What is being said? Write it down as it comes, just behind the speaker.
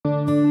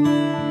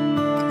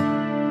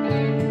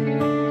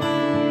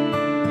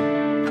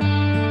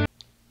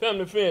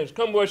family and friends,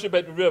 come worship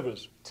at the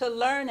rivers. To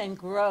learn and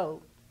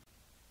grow.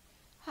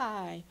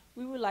 Hi,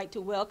 we would like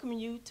to welcome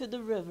you to the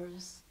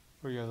Rivers,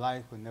 where your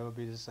life will never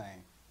be the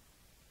same.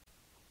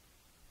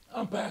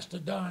 I'm Pastor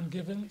Don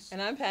Givens.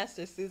 And I'm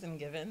Pastor Susan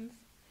Givens.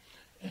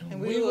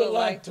 And we would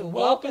like to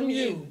welcome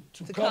you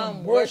to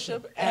come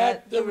worship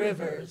at the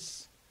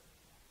Rivers.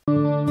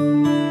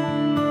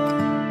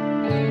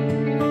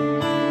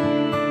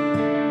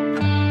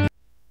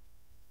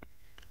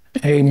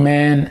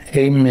 Amen,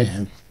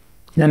 amen,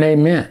 and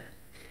amen.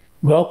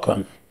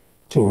 Welcome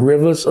to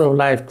Rivers of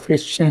Life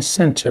Christian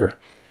Center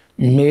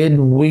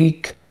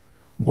midweek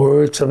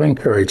words of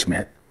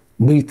encouragement.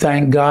 We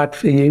thank God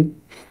for you.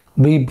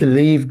 We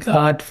believe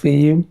God for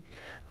you.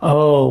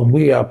 Oh,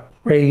 we are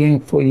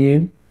praying for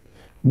you.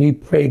 We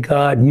pray,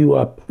 God, you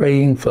are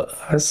praying for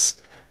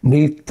us.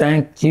 We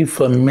thank you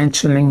for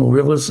mentioning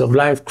Rivers of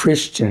Life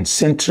Christian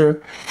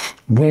Center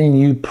when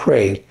you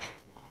pray.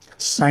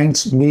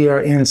 Saints, we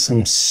are in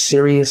some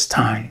serious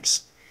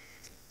times,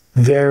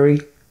 very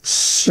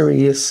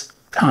serious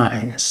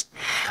times.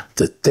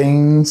 The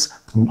things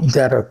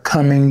that are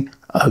coming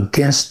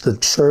against the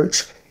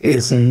church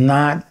is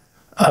not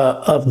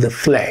of the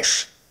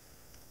flesh.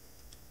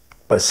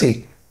 But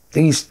see,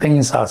 these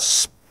things are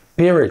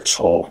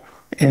spiritual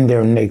in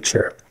their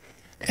nature.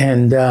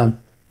 And the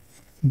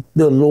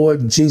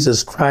Lord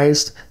Jesus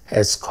Christ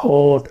has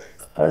called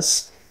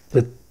us,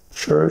 the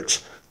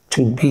church,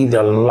 to be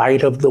the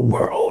light of the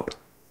world,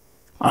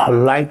 a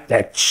light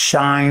that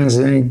shines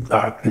in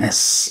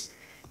darkness.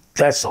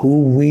 That's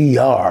who we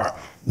are.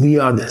 We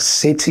are the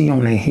city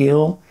on a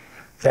hill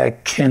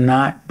that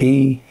cannot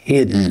be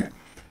hidden.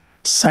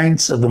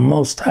 Saints of the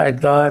Most High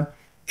God,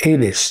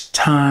 it is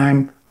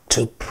time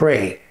to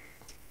pray.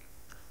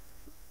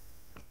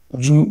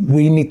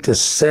 We need to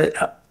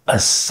set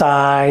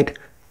aside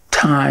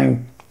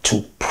time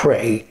to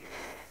pray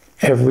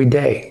every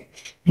day.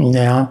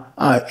 Now,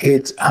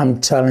 I'm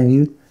telling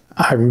you,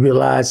 I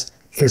realize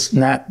it's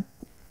not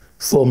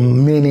for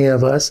many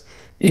of us.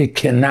 It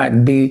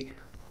cannot be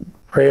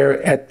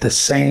prayer at the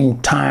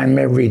same time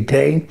every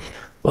day,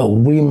 but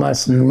we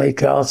must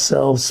make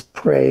ourselves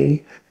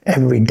pray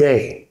every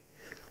day.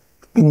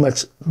 We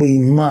must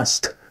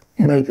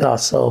make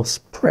ourselves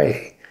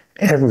pray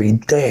every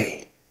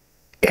day.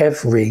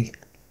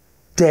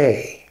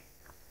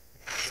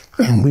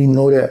 And we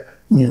know that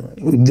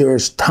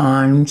there's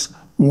times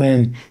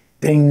when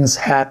things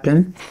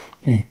happen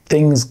and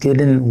things get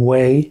in the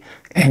way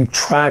and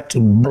try to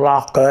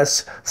block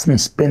us from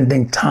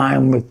spending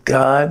time with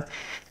God.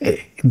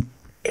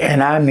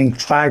 And I mean,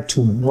 try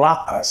to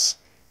block us,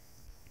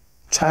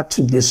 try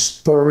to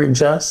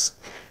discourage us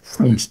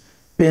from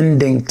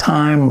spending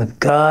time with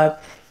God.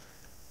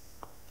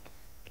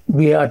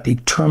 We are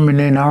determined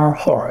in our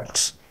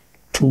hearts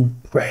to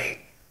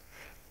pray,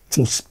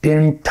 to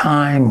spend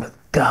time with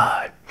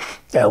God,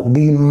 that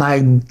we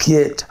might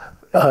get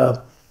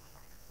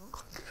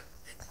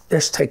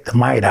let's take the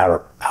might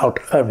out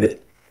of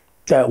it,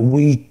 that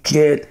we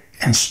get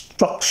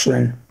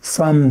instruction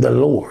from the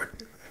Lord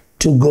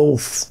to go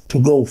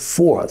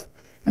forth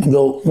and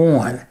go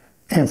on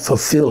and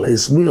fulfill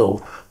his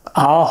will.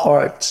 Our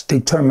heart's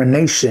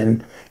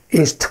determination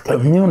is to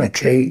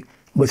communicate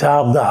with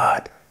our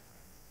God,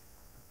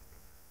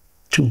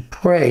 to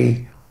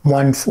pray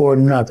one for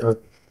another.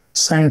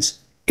 Saints,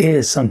 it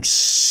is some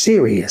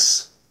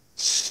serious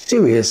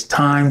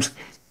times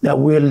that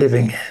we're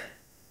living in.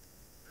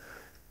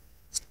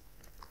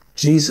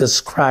 Jesus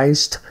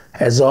Christ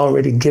has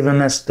already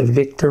given us the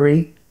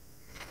victory.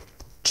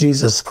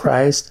 Jesus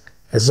Christ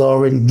has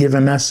already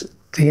given us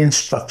the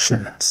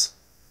instructions.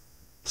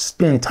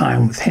 Spend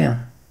time with him.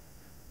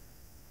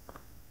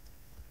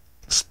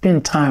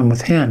 Spend time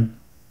with him.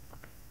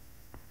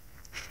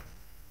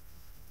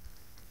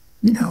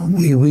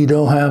 We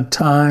don't have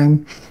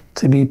time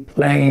to be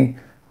playing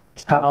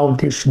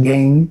childish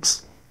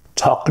games,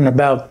 talking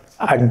about,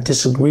 I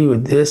disagree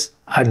with this,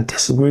 I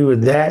disagree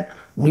with that.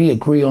 We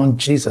agree on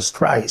Jesus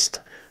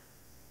Christ.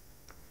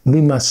 We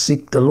must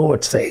seek the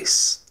Lord's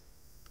face.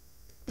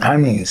 I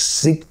mean,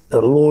 seek the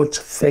Lord's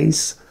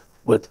face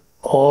with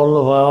all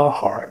of our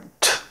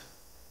heart.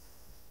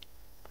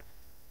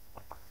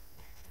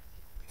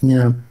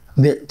 No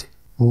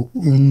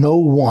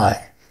one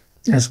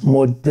is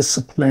more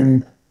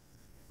disciplined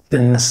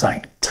than the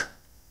saint.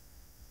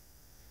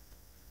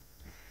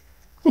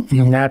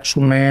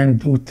 Natural man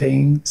do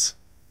things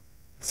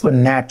for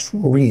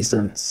natural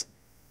reasons,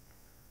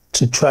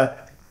 to try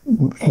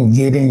and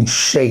get in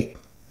shape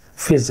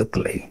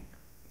physically.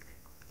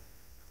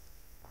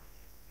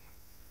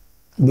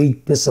 We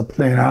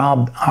discipline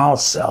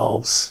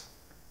ourselves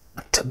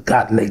to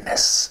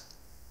godliness.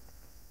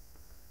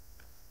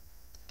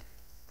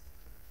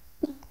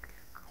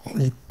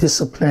 We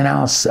discipline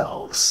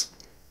ourselves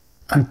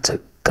unto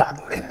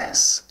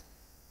godliness.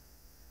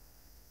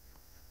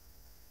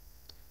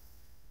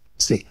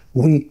 See,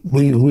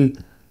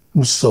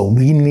 so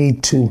we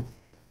need to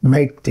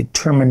make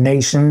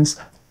determinations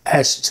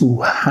as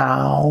to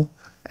how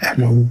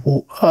and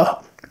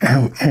what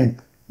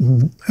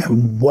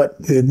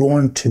we're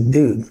going to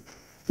do.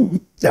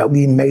 that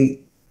we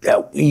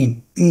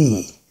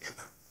be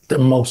the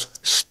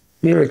most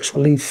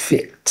spiritually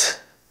fit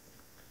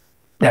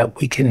that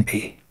we can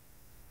be.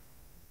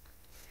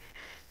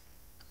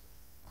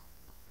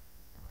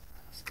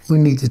 We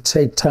need to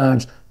take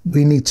time,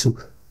 we need to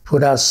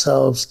put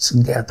ourselves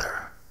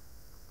together.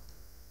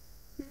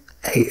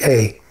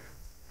 A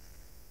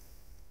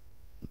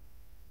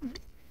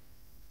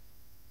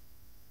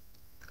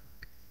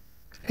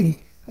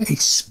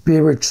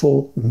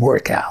spiritual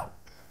workout.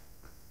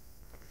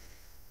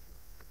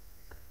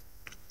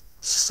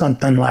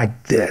 Something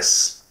like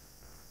this.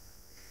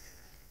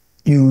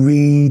 You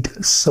read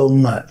so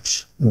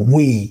much.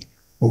 We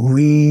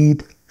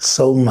read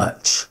so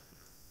much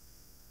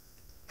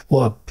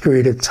for a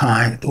period of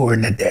time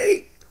during the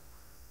day.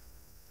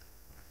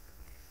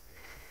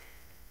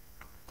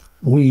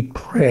 We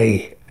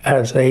pray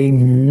as a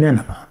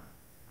minimum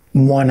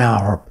 1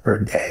 hour per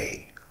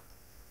day.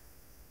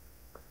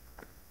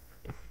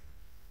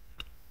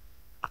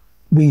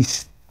 We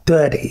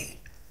study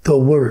the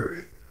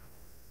Word.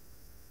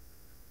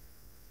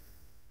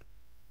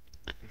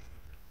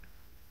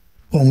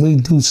 When we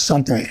do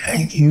something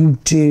and you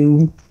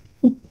do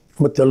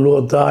what the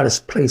Lord God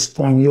has placed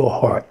on your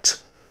heart,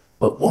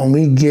 but when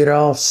we get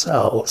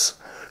ourselves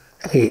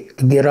a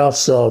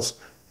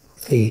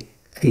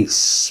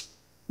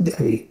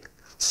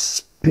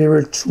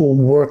spiritual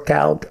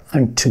workout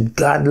unto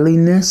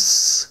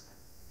godliness,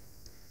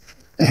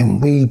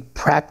 and we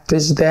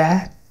practice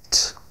that,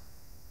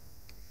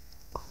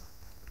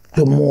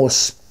 the more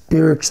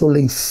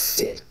spiritually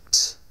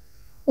fit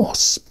or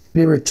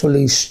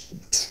spiritually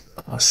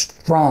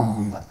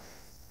strong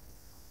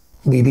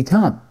we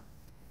become.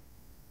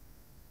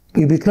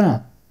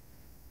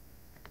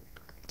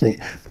 See,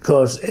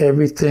 because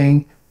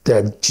everything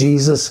that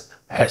Jesus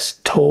has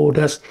told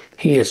us,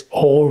 he has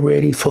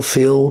already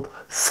fulfilled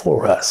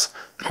for us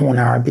on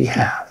our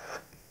behalf.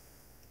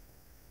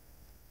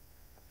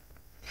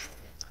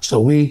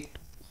 So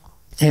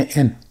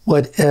and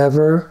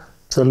whatever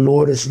the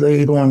Lord has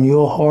laid on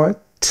your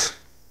heart,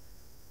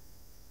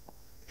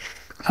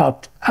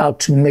 how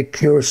to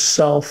make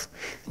yourself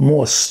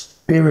more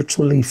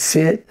spiritually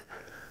fit,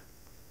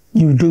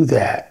 you do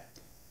that.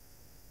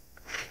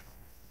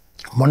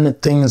 One of the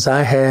things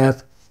I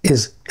have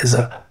is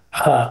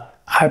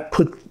I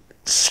put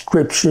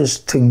scriptures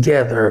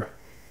together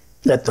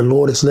that the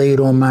Lord has laid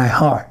on my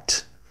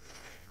heart,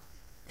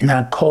 and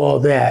I call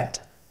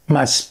that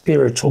my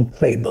spiritual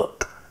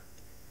playbook.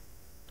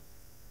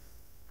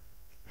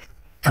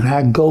 And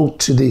I go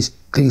to these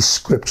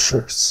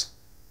scriptures,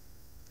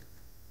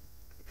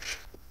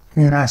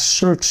 and I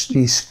search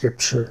these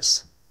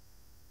scriptures.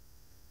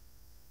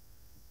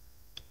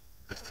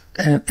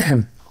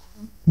 And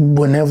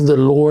whenever the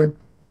Lord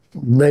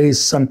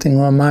lays something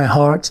on my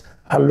heart,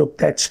 I look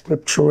that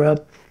scripture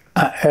up,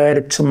 I add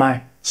it to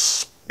my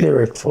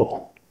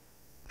spiritual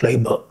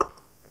playbook.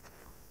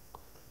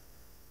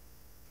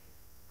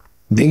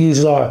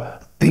 These are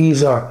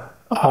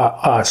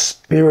our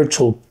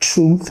spiritual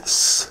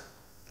truths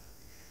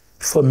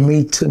for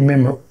me to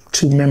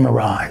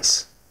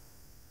memorize.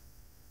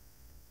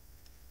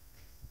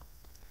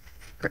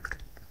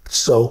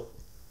 So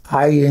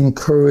I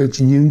encourage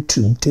you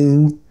to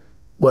do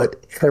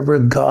whatever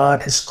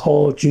God has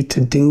called you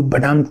to do,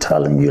 but I'm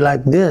telling you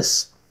like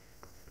this: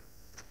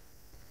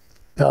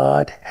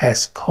 God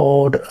has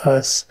called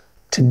us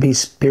to be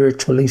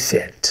spiritually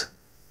fit.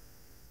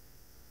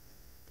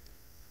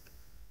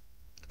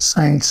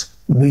 Saints,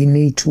 we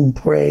need to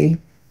pray.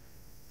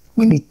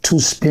 We need to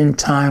spend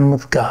time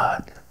with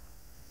God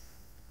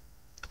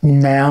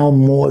now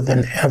more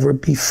than ever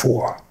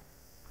before.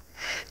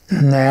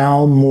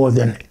 Now more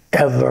than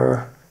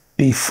ever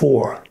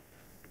before.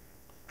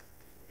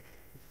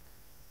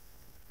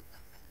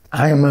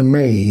 I am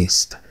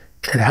amazed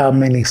at how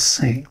many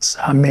saints,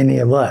 how many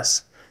of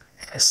us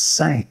as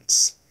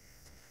saints,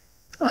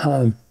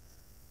 how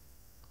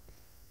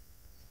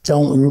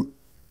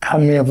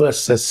many of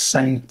us as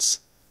saints,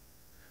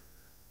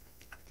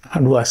 how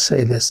do I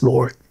say this,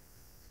 Lord?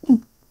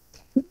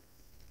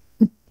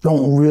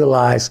 Don't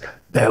realize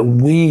that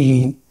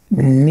we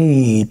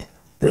need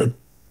the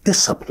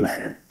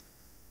discipline,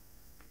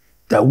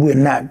 that we're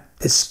not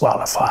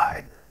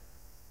disqualified.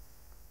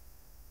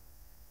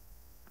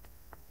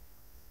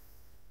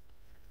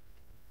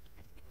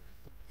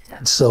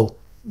 And so,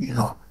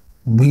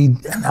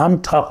 and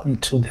I'm talking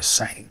to the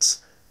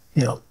saints,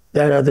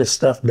 that other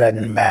stuff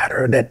doesn't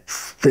matter, that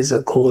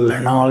physical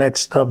and all that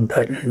stuff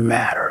doesn't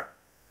matter.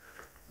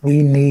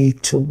 We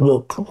need to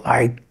look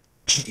like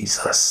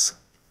Jesus.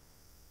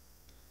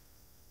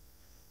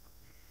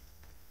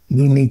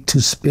 We need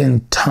to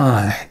spend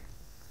time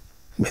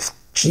with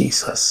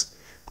Jesus.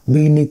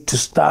 We need to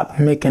stop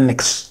making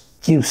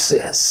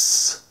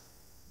excuses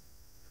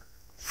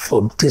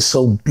for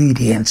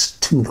disobedience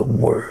to the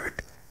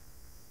word.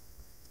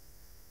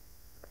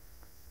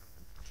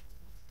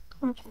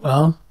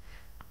 Well,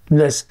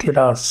 let's get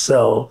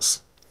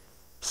ourselves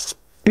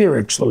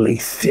spiritually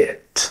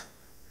fit.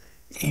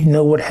 You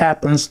know what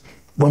happens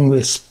when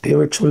we're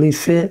spiritually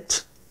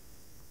fit?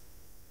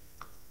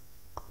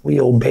 We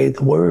obey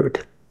the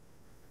word.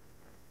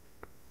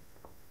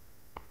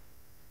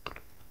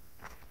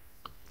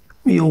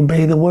 We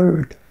obey the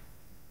word.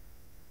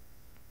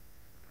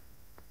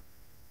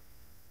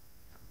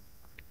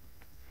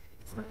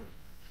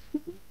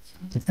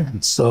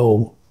 And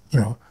so,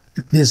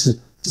 this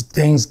is the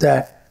things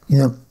that,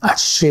 I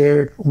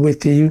shared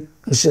with you.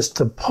 It's just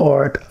a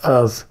part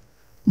of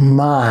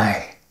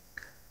my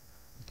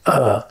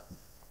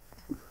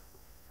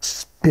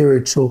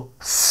spiritual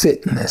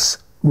fitness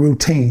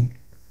routine.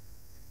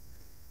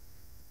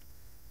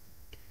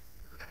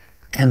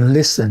 And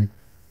listen,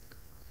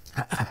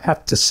 I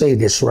have to say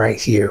this right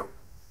here.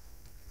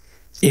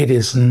 It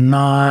is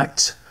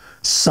not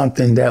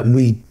something that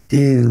we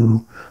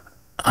do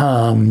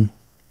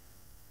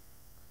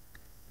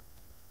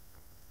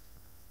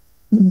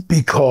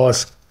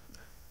because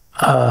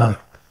of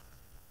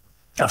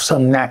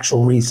some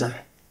natural reason.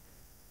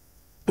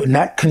 We're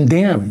not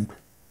condemned.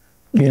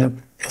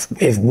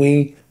 If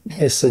we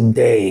miss a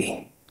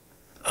day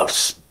of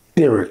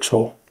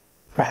spiritual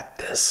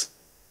practice,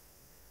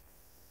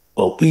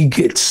 but we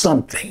get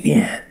something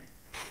in.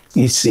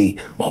 You see,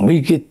 when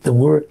we get the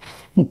word,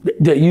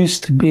 there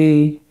used to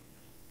be,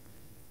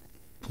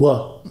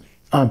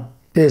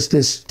 there's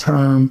this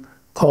term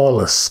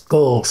called a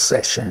skull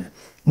session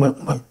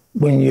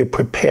when you're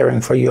preparing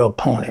for your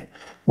opponent,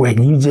 where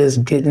you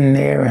just get in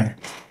there and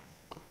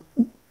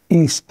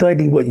you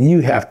study what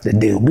you have to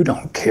do. We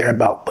don't care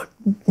about what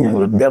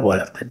the devil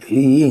have to do.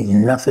 He ain't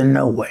nothing,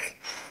 no way.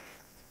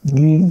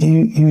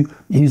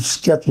 You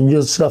schedule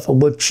yourself of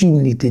what you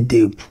need to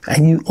do,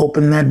 and you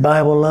open that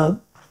Bible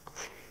up,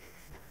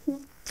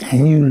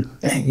 and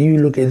you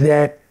look at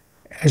that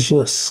as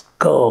your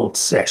skull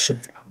session.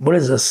 What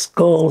is a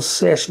skull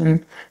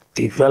session?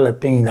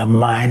 Developing the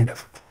mind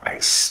of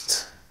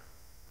Christ.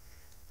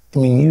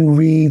 When you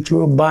read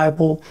your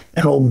Bible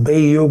and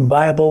obey your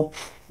Bible,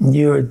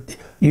 you're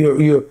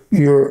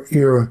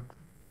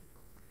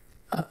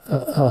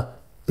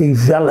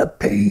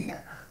developing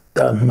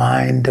the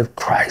mind of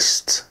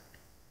Christ.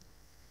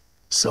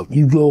 So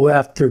you go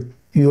after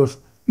what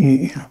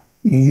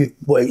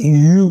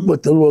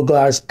the Lord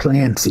God has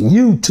planned for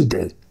you to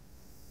do.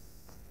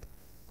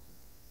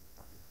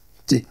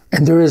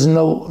 And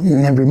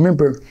and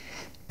remember,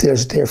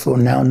 there's therefore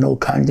now no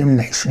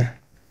condemnation.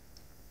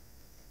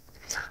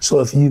 So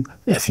if you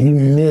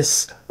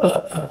miss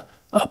a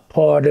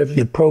part of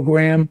your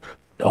program,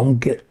 don't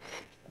get,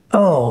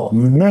 oh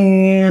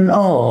man,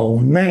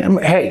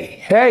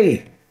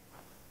 hey.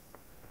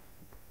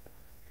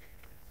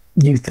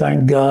 You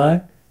thank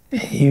God,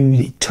 and you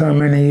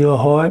determine in your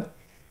heart,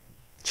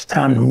 it's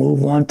time to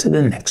move on to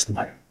the next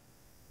one.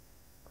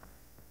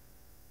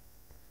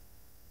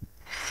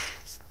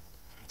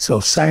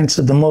 So, saints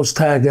of the Most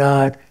High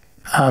God,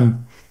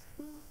 that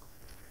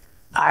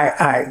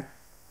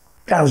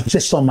was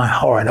just on my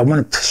heart. I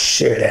wanted to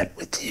share that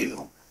with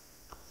you.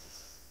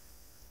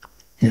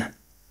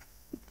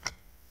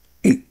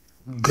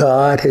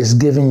 God has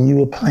given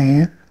you a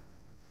plan.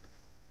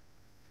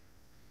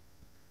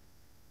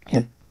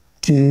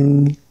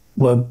 Do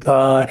what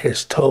God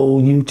has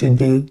told you to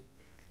do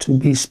to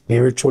be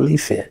spiritually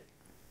fit.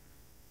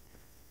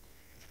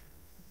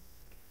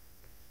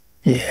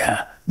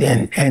 Yeah,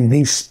 and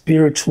these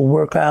spiritual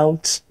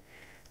workouts,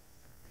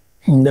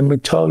 let me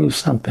tell you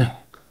something.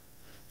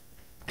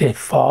 They're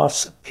far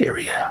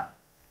superior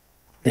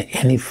than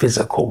any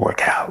physical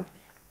workout.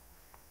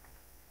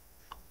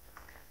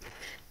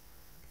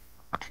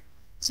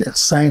 So,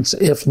 saints,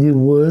 if you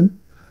would,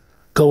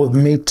 go with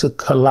me to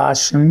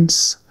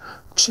Colossians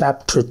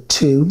chapter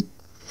 2.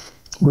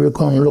 We're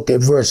going to look at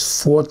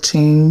verse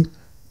 14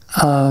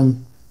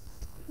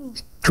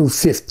 through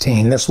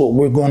 15. That's what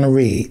we're going to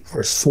read,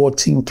 verse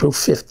 14 through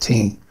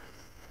 15.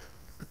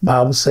 The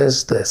Bible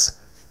says this.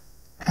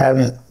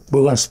 We're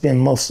going to spend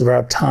most of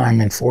our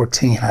time in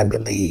 14, I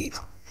believe.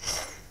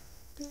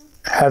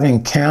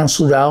 Having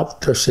canceled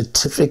out the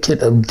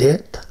certificate of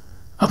debt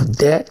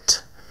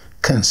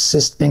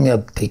consisting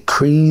of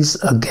decrees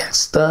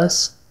against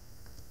us,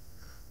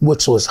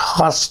 which was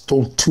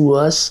hostile to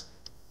us,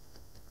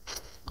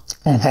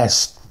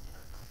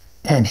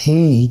 and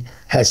he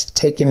has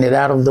taken it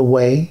out of the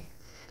way,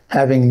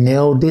 having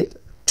nailed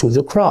it to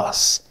the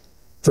cross.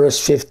 Verse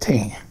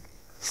 15.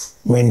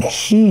 When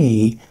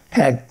he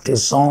had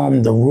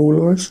disarmed the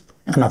rulers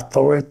and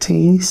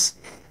authorities,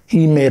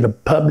 he made a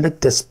public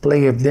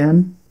display of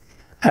them,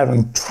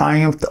 having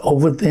triumphed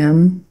over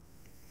them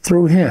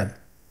through him.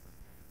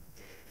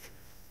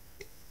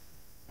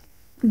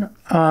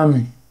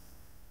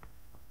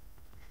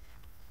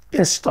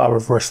 Let's start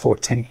with verse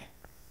 14.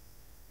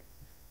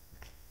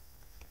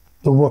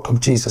 The work of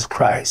Jesus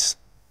Christ,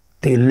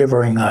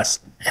 delivering us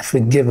and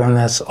forgiving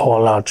us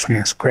all our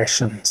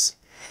transgressions.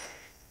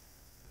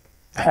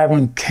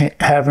 Having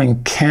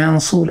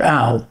canceled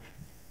out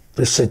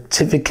the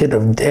certificate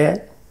of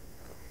debt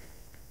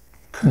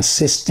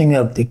consisting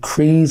of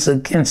decrees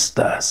against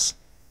us,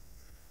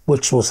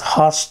 which was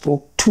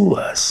hostile to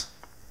us,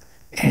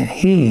 and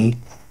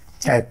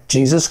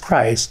Jesus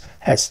Christ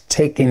has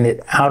taken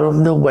it out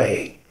of the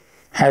way,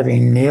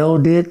 having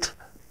nailed it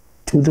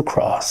to the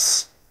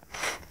cross.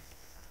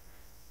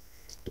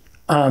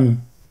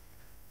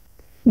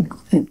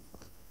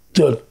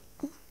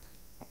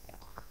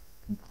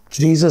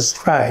 Jesus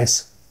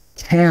Christ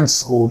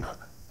canceled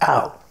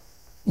out,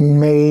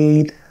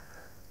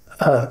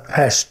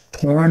 has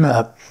torn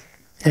up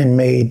and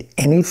made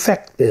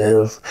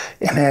ineffective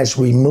and has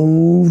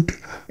removed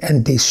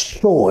and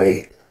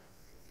destroyed.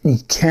 He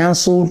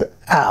canceled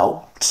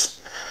out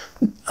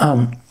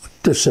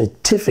the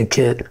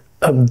certificate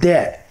of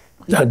debt,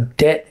 a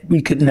debt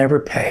we could never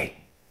pay,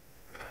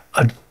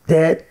 a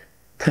debt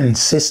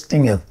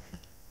consisting of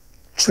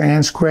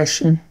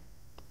transgression,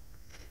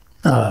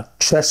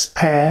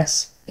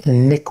 trespass,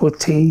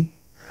 iniquity,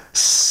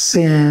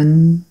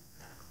 sin,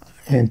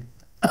 and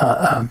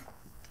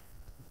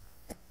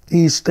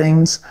these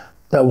things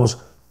that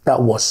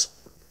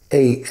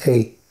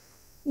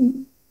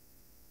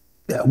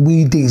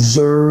we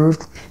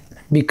deserved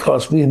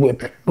because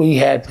we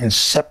had been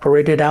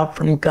separated out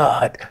from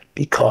God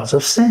because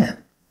of sin.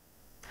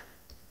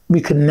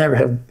 We could never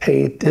have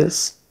paid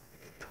this.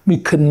 We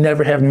could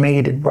never have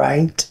made it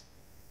right.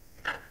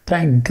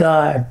 Thank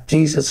God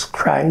Jesus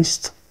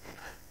Christ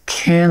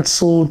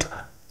canceled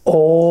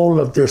all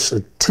of their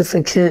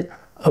certificate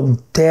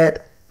of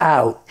debt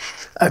out.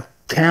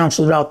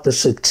 Canceled out the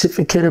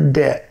certificate of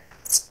debt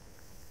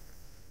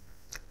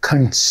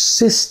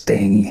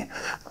consisting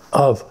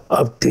of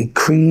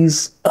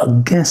decrees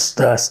against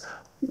us,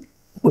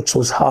 which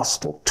was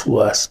hostile to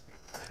us.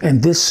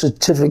 And this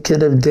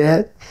certificate of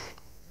debt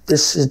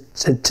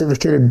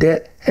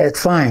had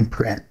fine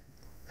print.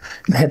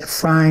 It had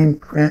fine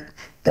print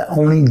that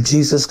only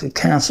Jesus could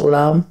cancel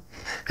out.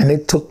 And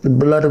it took the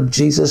blood of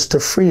Jesus to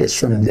free us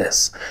from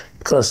this.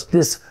 Because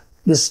this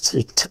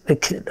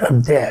certificate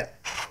of debt,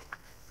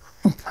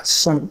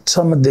 some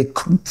of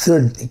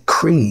the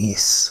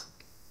decrees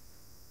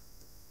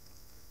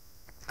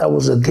that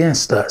was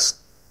against us,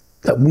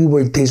 that we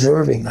were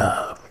deserving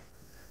of,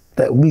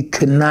 that we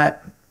could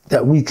not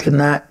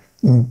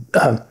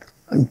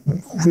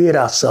rid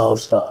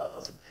ourselves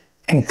of,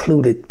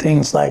 included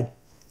things like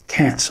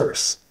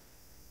cancers,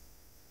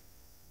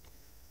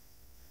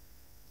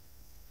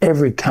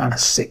 every kind of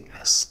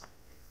sickness,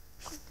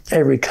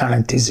 every kind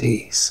of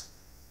disease.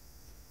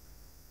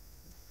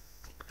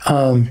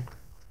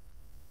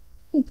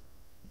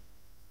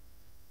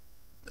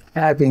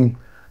 Having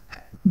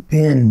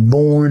been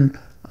born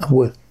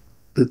with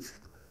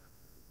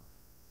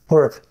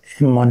birth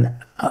in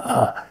one,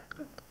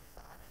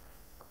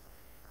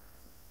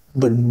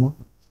 but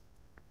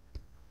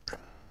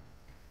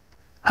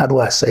how do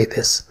I say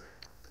this?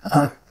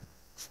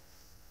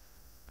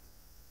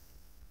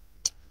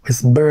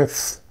 With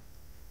birth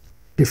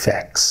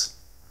defects.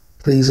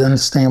 Please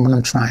understand what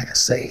I'm trying to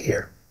say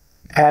here.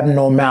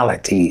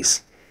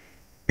 Abnormalities.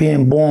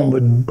 Being born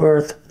with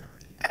birth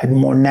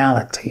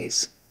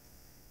abnormalities.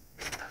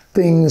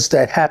 Things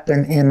that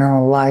happen in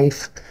our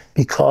life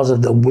because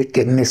of the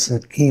wickedness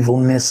and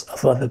evilness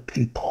of other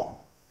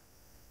people.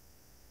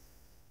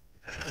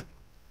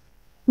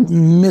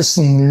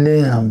 Missing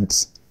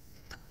limbs.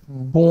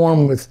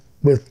 Born with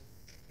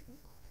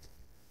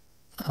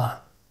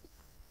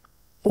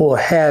or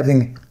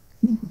having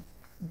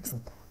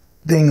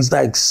things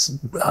like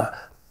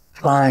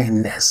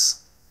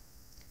blindness,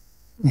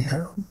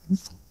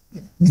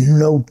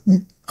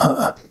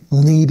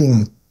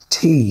 needing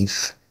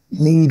teeth,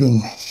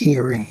 needing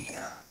hearing.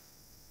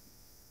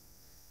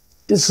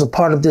 This is a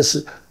part of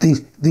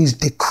these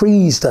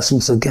decrees that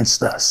was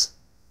against us.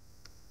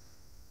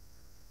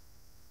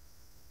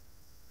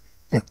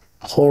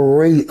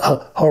 Horrific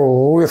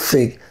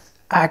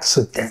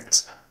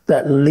accidents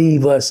that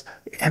leave us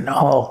in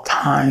all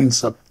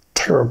kinds of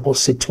terrible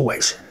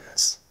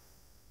situations.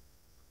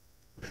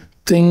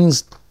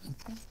 Things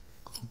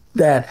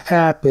that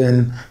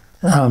happen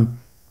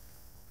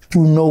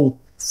through no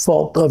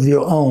fault of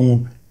your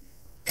own.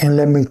 And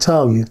let me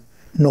tell you,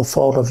 no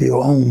fault of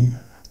your own.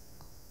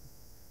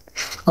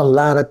 A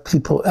lot of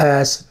people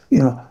ask,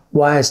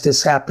 why is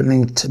this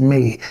happening to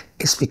me?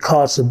 It's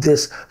because of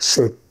this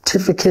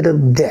certificate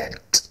of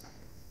debt.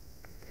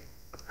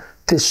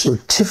 This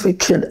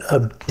certificate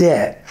of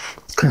debt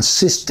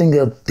consisting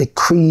of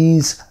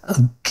decrees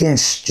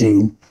against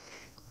you,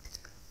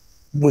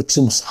 which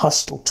was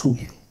hostile to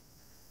you.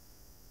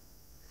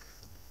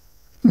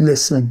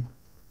 Listen,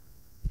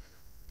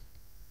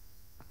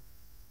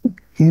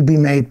 you be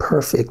made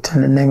perfect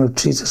in the name of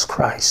Jesus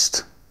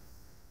Christ.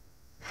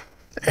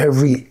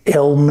 Every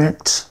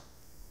ailment,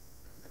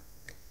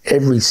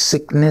 every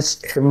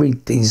sickness, every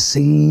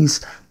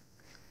disease,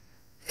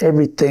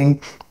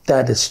 everything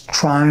that is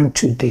trying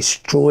to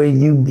destroy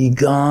you, be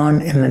gone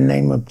in the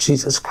name of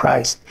Jesus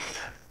Christ.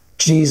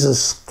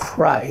 Jesus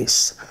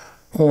Christ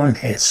on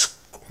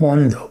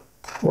the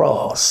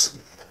cross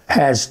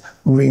has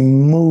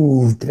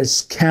removed,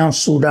 has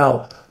canceled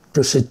out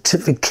the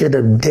certificate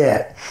of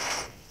debt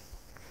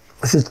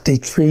with its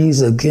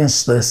decrees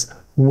against us,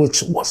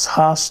 which was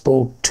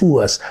hostile to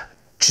us.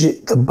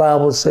 The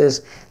Bible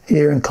says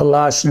here in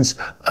Colossians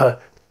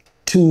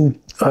 2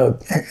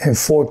 and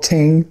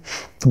 14,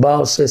 the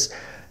Bible says,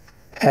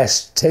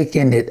 has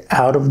taken it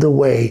out of the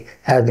way,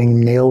 having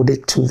nailed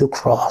it to the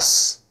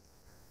cross.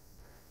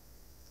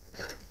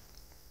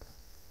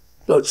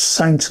 Lord,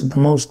 saints of the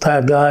Most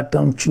High God,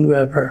 don't you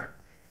ever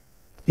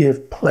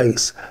give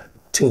place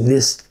to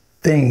this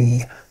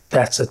thing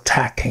that's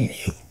attacking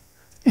you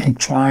and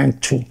trying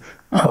to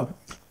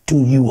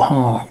do you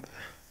harm.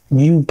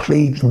 You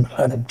plead the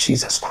blood of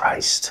Jesus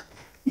Christ.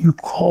 You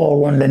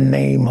call on the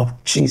name of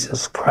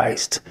Jesus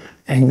Christ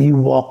and you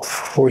walk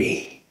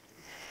free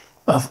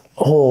of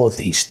all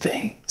these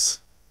things.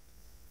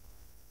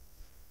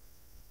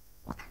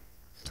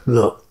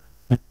 Look,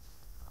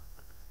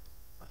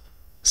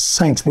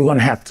 saints, we're going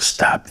to have to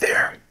stop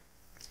there.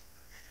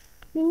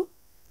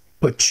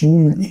 But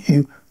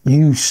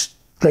you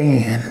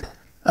stand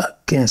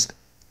against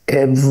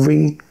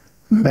every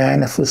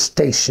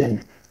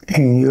manifestation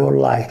in your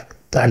life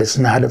that is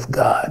not of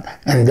God.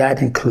 And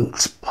that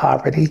includes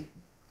poverty,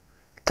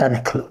 that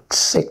includes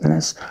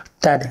sickness,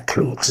 that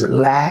includes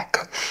lack,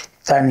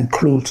 that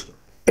includes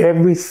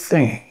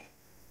everything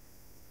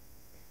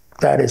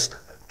that is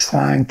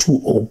trying to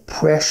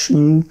oppress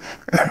you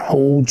and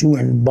hold you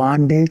in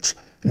bondage,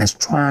 and is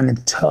trying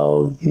to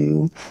tell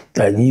you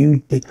that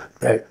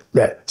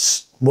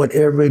that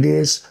whatever it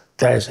is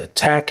that is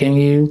attacking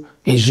you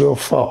is your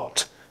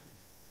fault.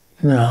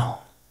 No.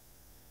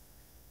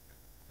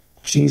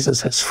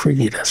 Jesus has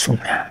freed us from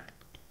that.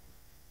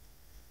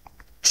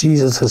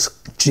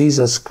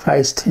 Jesus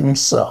Christ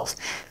himself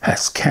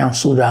has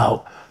canceled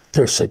out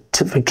their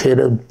certificate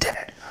of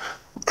debt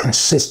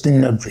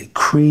consisting of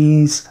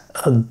decrees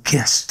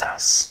against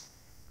us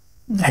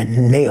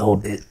and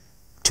nailed it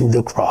to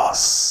the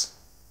cross.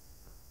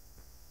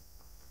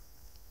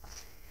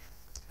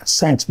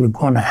 Saints, we're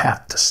going to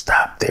have to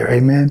stop there,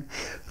 amen?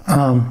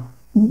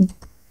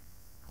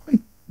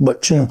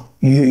 But you're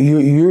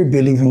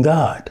believing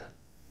God.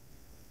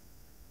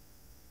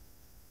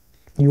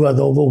 You are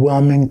the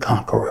overwhelming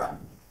conqueror.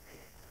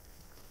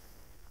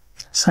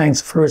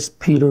 Saints, 1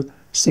 Peter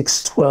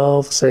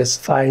 6:12 says,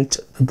 fight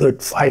the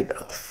good fight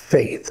of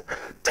faith.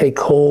 Take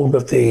hold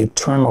of the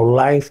eternal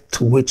life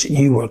to which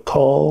you were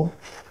called,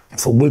 and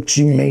for which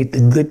you made the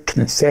good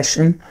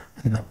confession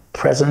in the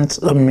presence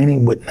of many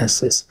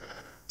witnesses.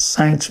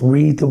 Saints,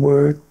 read the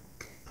word,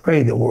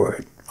 pray the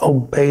word,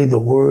 obey the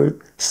word,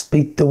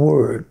 speak the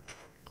word.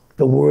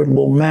 The word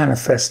will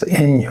manifest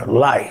in your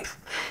life.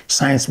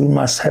 Saints, we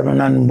must have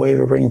an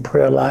unwavering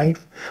prayer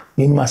life.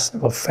 We must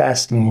have a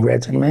fasting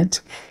regimen.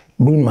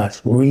 We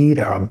must read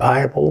our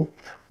Bible.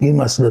 We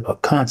must live a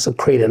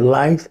consecrated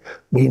life.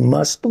 We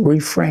must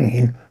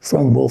refrain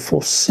from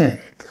willful sin.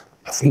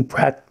 If we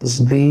practice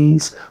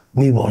these,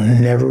 we will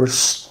never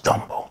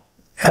stumble,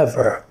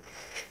 ever.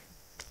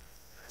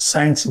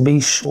 Saints,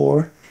 be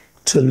sure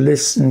to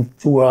listen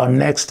to our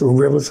next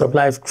Rivers of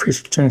Life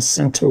Christian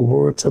Center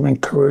Words of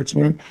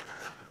Encouragement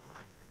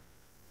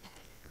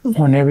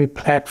on every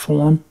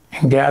platform,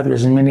 and gather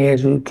as many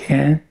as you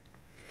can,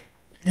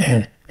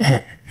 and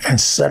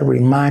set a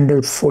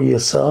reminder for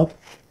yourself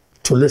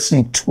to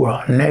listen to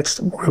our next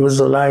Rivers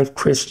of Life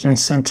Christian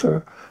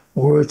Center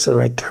Words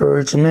of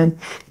Encouragement.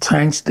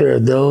 Saints, there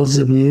are those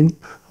of you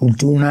who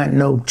do not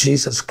know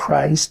Jesus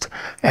Christ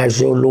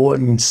as your Lord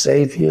and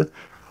Savior.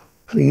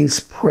 Please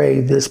pray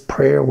this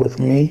prayer with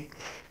me.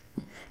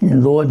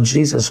 Lord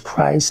Jesus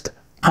Christ,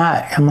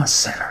 I am a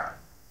sinner.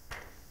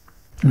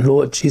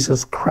 Lord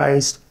Jesus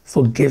Christ,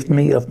 forgive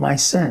me of my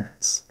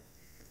sins.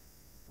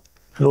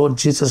 Lord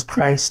Jesus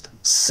Christ,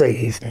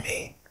 save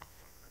me.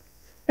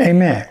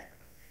 Amen.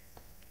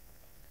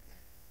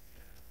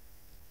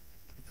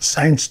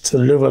 Saints, to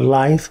live a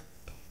life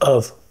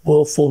of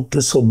willful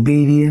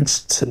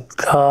disobedience to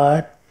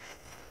God,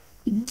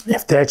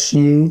 if that's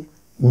you,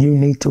 you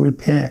need to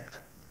repent.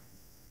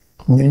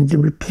 You need to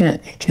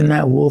repent. You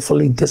cannot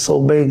willfully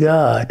disobey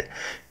God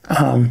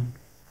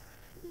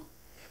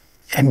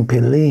and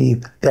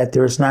believe that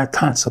there's not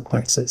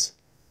consequences.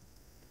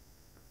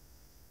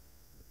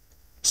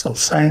 So,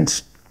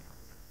 saints,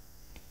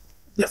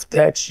 if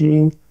that's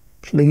you,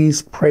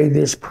 please pray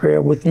this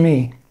prayer with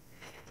me.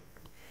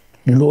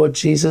 Lord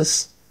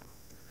Jesus,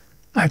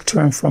 I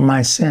turn from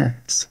my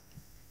sins.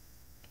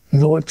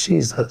 Lord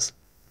Jesus,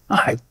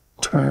 I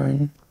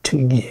turn to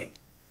you.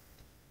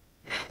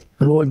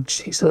 Lord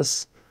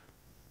Jesus,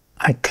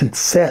 I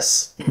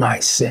confess my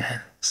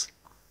sins.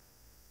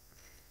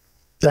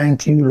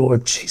 Thank you,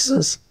 Lord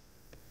Jesus.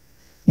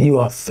 You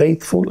are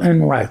faithful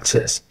and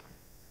righteous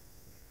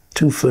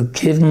to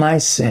forgive my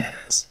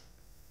sins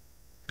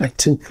and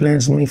to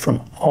cleanse me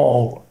from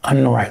all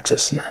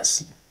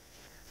unrighteousness.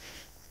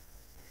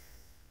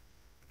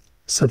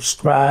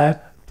 Subscribe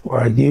to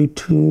our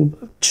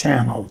YouTube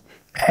channel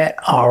at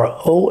ROLCCVA.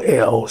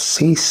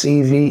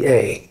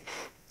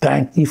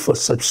 Thank you for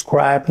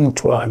subscribing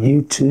to our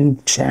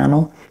YouTube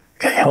channel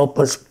and help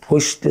us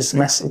push this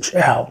message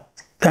out.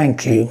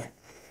 Thank you.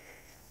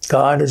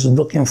 God is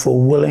looking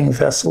for willing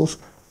vessels.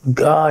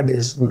 God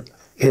is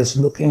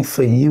looking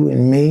for you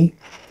and me.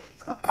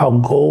 Our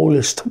goal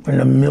is to win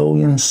 1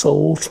 million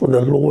souls for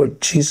the Lord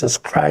Jesus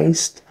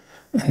Christ.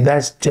 And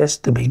that's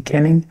just the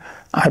beginning.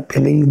 I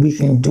believe we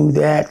can do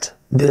that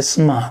this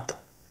month.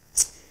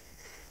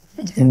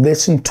 And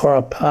listen to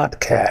our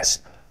podcast.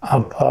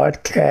 Our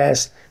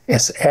podcast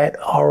is at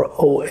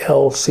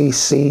ROLCCVA.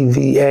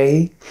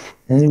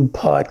 New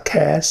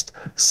podcast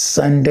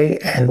Sunday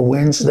and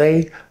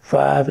Wednesday,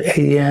 5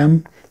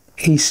 a.m.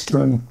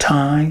 Eastern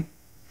Time.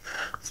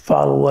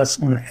 Follow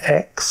us on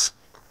X.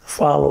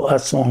 Follow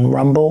us on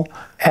Rumble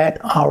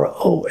at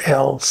ROLCCVA.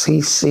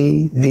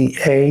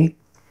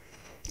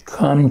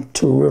 Come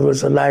to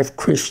Rivers of Life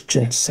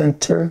Christian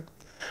Center.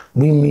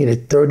 We meet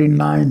at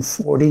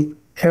 3940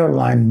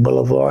 Airline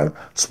Boulevard,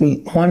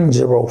 Suite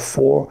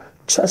 104,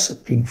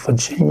 Chesapeake,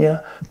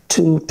 Virginia,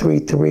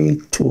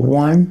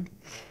 23321.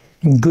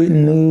 Good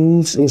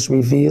news is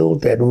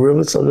revealed at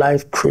Rivers of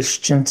Life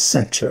Christian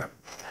Center.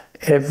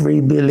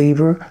 Every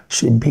believer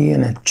should be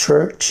in a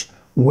church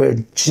where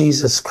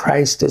Jesus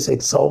Christ is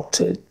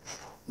exalted,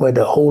 where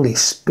the Holy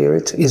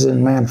Spirit is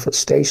in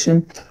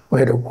manifestation,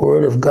 where the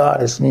Word of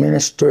God is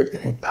ministered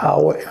in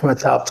power and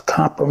without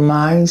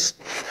compromise.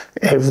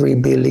 Every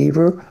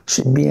believer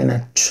should be in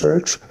a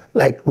church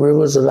like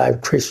Rivers of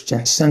Life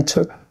Christian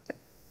Center.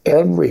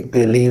 Every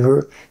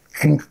believer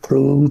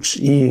includes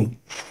you.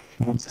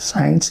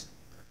 Saints,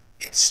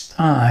 it's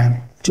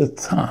time to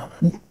come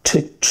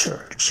to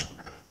church.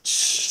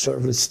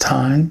 Service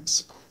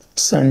times,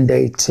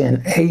 Sunday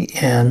 10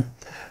 a.m.,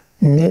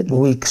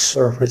 midweek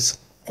service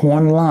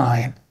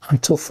online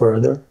until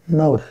further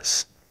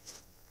notice.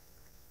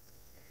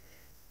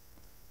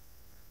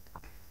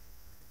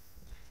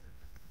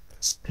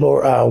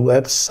 Explore our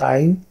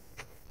website.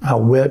 Our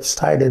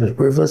website is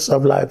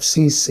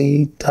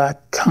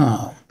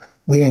riversoflifecc.com.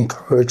 We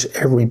encourage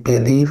every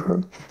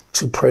believer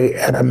to pray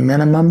at a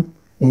minimum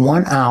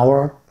 1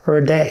 hour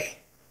per day.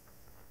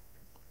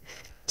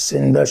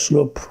 Send us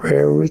your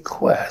prayer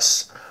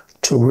requests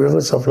to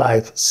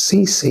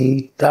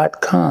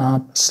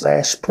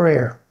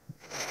riversoflifecc.com/prayer.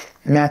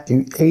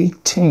 Matthew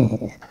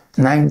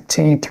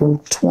 18:19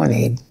 through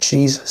 20,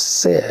 Jesus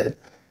said,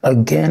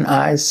 "Again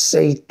I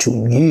say to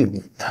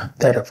you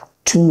that if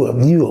two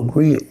of you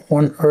agree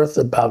on earth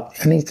about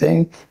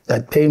anything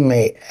that they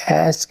may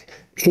ask,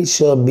 it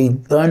shall be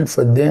done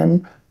for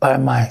them by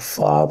my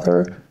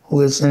Father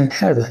who is in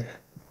heaven.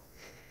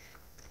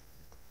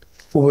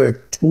 For where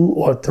 2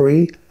 or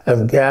 3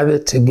 have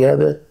gathered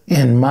together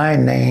in my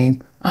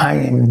name, I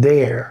am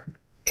there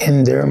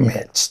in their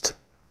midst."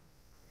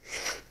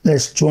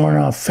 Let's join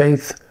our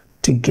faith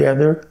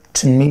together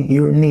to meet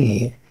your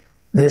need.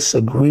 Let's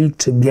agree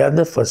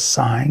together for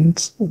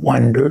signs,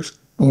 wonders,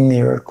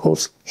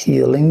 miracles,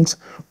 healings,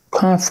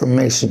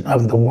 confirmation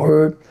of the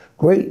word,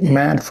 great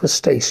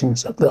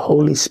manifestations of the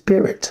Holy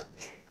Spirit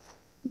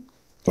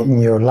in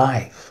your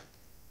life.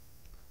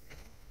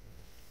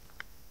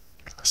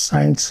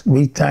 Saints,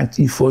 we thank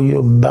you for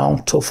your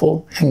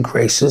bountiful and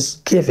gracious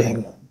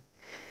giving.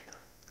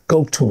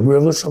 Go to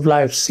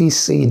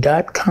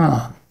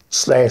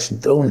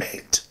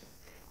riversoflifecc.com/donate.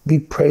 We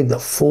pray the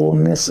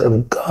fullness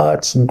of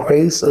God's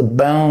grace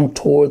abound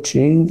towards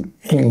you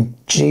in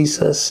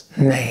Jesus'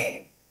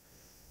 name.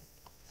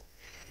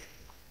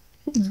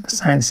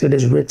 Saints, it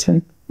is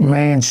written,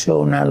 man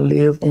shall not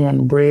live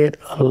on bread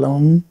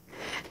alone,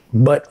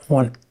 but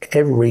on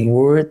every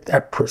word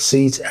that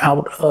proceeds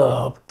out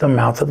of the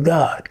mouth of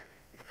God.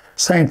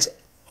 Saints,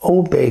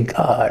 obey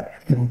God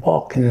and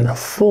walk in the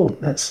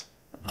fullness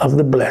of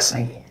the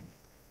blessing.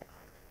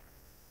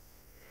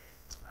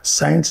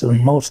 Saints of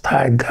Most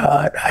High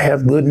God, I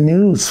have good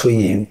news for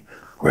you.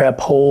 Grab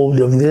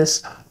hold of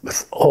this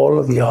with all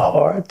of your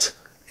heart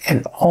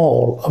and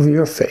all of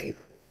your faith.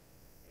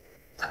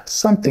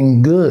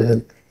 Something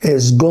good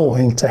is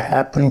going to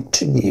happen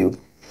to you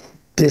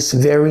this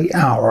very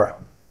hour,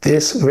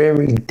 this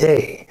very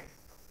day.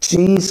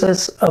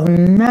 Jesus of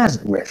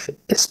Nazareth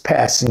is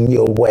passing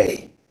your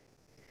way.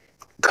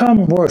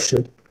 Come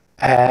worship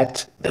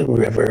at the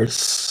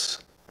rivers.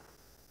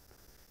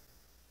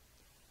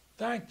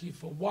 Thank you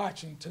for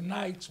watching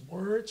tonight's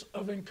Words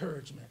of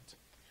Encouragement.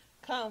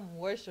 Come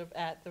worship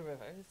at the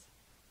rivers.